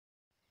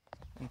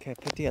Okay,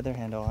 put the other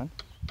handle on.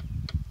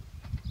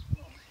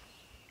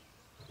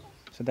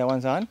 So that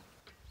one's on?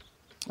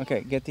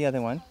 Okay, get the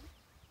other one.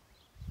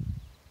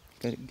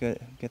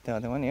 Get the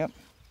other one, yep.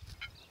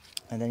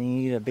 And then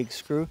you need a big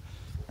screw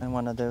and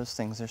one of those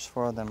things. There's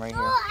 4 of them right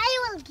here. Oh,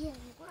 I will give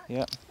you one.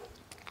 Yep.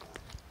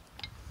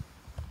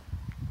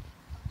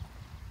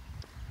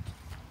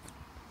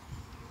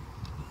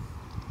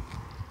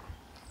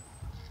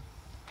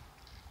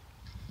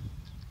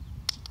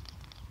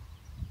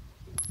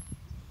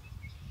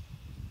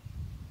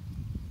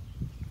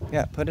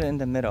 Yeah, put it in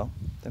the middle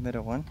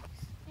one.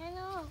 I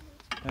know.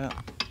 Yeah,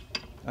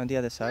 on the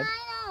other side.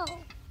 I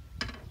know.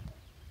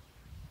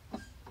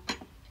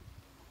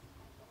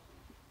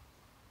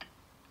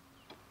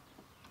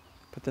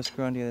 Put the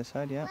screw on the other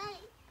side, yeah. Wait,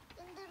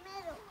 in the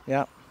middle.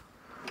 Yeah.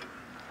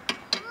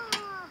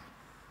 Oh.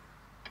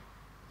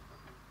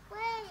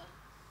 Wait.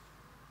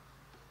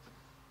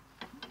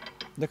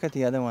 Look at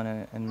the other one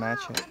and match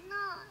No, it. I'm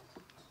not.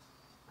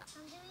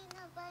 I'm doing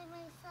it by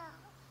myself.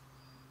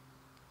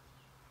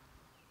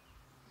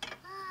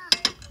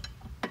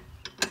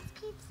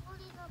 It keeps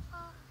falling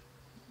apart.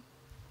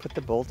 Put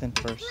the bolt in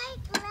first.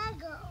 It's like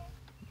Lego.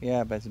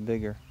 Yeah, but it's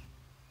bigger.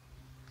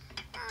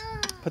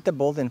 Ah. Put the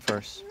bolt in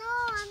first. No,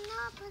 I'm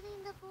not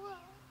putting the bolt.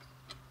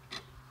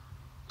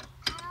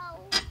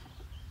 Ow.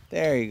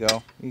 There you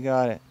go. You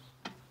got it.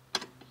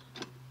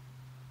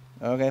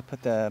 Okay,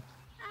 put the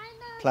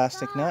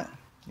plastic nut.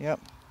 Yep.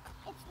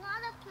 It's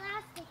not a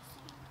plastic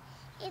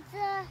thing. It's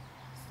a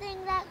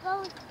thing that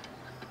goes.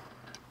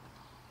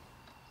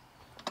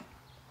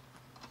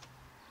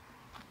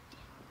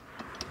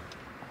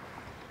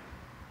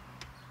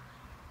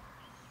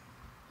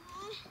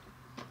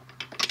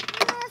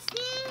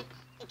 See?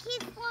 It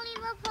keeps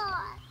falling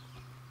apart.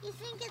 You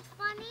think it's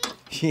funny?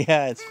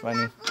 Yeah, it's Then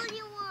funny. laugh all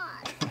you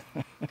want.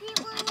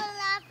 People will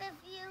laugh if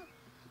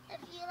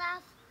you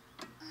laugh.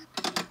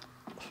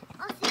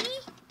 Oh, see?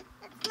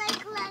 It's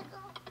like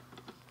Lego.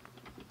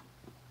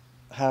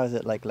 How is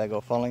it like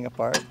Lego falling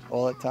apart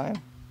all the time?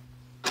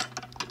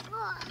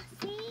 Oh,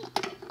 see?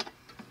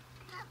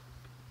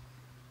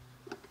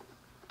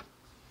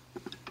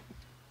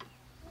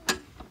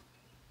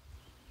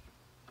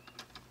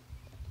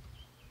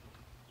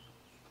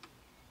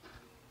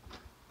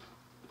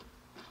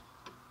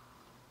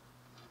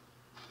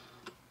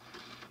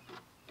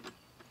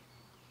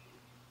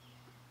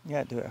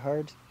 Yeah, do it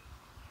hard.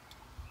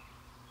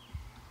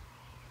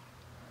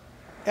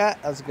 Yeah,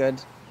 that's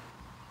good.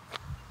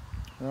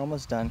 We're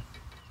almost done.